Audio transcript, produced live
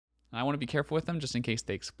And I want to be careful with them just in case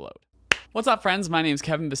they explode. What's up, friends? My name is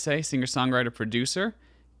Kevin Bisset, singer-songwriter, producer,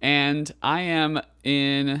 and I am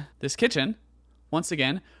in this kitchen, once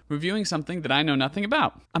again, reviewing something that I know nothing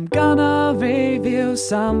about. I'm gonna review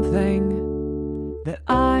something that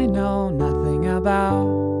I know nothing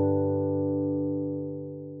about.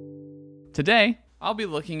 Today, I'll be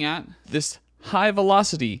looking at this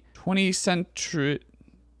high-velocity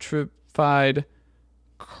 20-centrified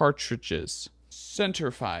cartridges.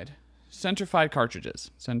 Centrified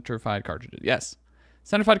cartridges. Yes.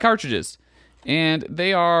 Centrified cartridges. And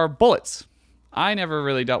they are bullets. I never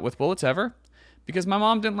really dealt with bullets ever because my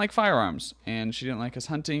mom didn't like firearms and she didn't like us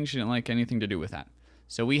hunting. She didn't like anything to do with that.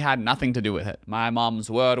 So we had nothing to do with it. My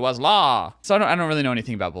mom's word was law. So I don't really know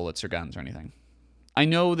anything about bullets or guns or anything. I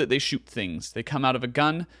know that they shoot things. They come out of a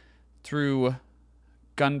gun through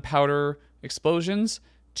gunpowder explosions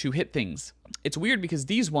to hit things. It's weird because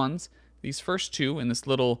these first two in this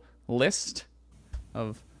little list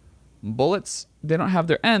of bullets, they don't have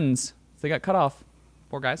their ends. They got cut off.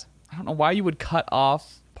 Poor guys. I don't know why you would cut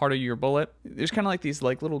off part of your bullet. There's kind of like these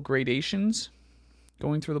little gradations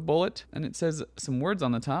going through the bullet, and it says some words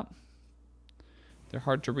on the top. They're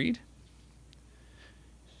hard to read.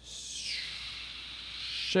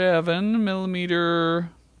 7mm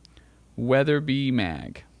Weatherby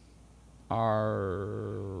mag.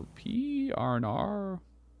 RP? R&R?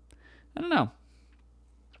 I don't know.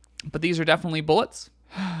 But these are definitely bullets.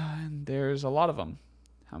 And there's a lot of them.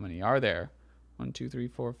 How many are there? 1, 2, 3,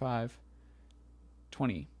 4, 5,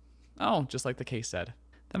 20. Oh, just like the case said.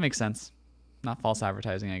 That makes sense. Not false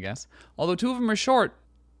advertising, I guess. Although 2 of them are short.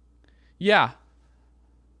 Yeah.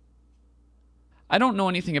 I don't know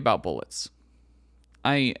anything about bullets.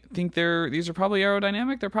 I think these are probably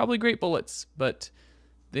aerodynamic. They're probably great bullets, but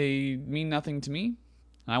they mean nothing to me.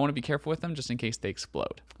 And I want to be careful with them just in case they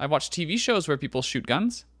explode. I've watched TV shows where people shoot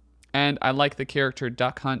guns, and I like the character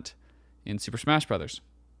Duck Hunt in Super Smash Bros.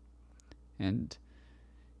 And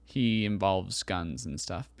he involves guns and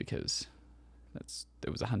stuff because it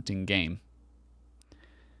was a hunting game.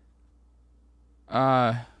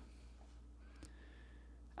 Out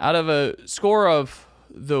of a score of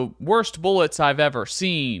the worst bullets I've ever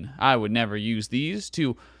seen, I would never use these.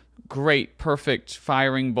 2 great, perfect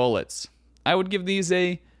firing bullets. I would give these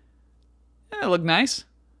they look nice,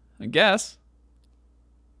 I guess.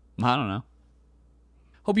 I don't know.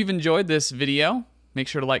 Hope you've enjoyed this video. Make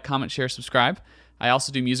sure to like, comment, share, subscribe. I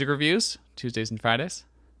also do music reviews, Tuesdays and Fridays.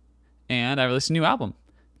 And I release a new album,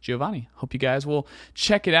 Giovanni. Hope you guys will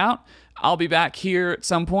check it out. I'll be back here at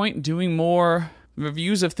some point doing more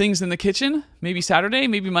reviews of things in the kitchen. Maybe Saturday,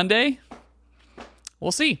 maybe Monday.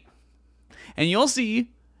 We'll see. And you'll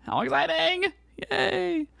see how exciting.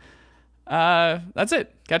 Yay. That's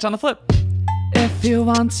it. Catch you on the flip. If you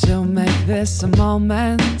want to make this a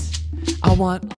moment, I want